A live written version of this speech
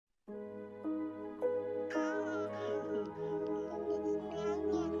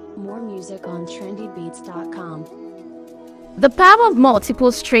More music on trendybeats.com. The power of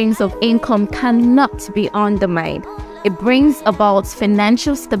multiple streams of income cannot be undermined. It brings about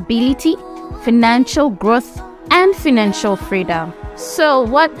financial stability, financial growth, and financial freedom. So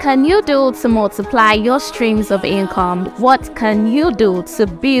what can you do to multiply your streams of income? What can you do to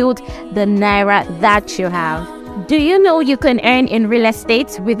build the naira that you have? Do you know you can earn in real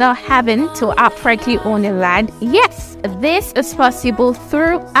estate without having to outrightly own a land? Yes, this is possible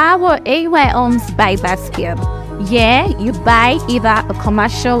through our Ayhomes Buy-Back Scheme. Yeah, you buy either a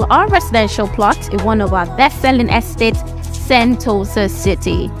commercial or residential plot in one of our best-selling estates, Sentosa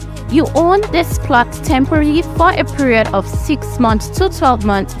City. You own this plot temporarily for a period of 6 months to 12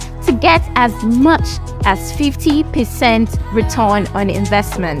 months to get as much as 50% return on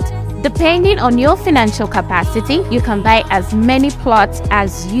investment. Depending on your financial capacity, you can buy as many plots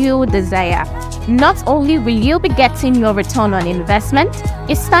as you desire. Not only will you be getting your return on investment,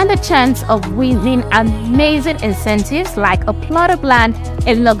 you stand a chance of winning amazing incentives like a plot of land,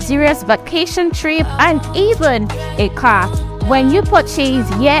 a luxurious vacation trip, and even a car. When you purchase,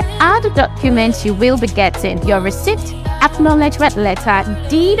 here are the documents you will be getting: your receipt, acknowledgement letter,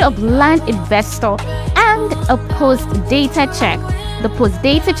 deed of land investor, and a post-data check. The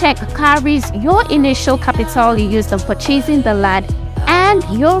post-data check carries your initial capital you used on purchasing the land and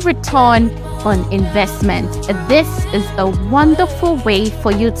your return on investment. This is a wonderful way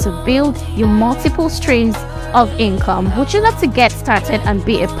for you to build your multiple streams of income. Would you like to get started and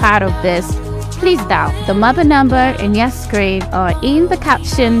be a part of this? Please dial the mobile number in your screen or in the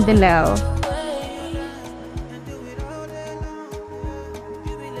caption below.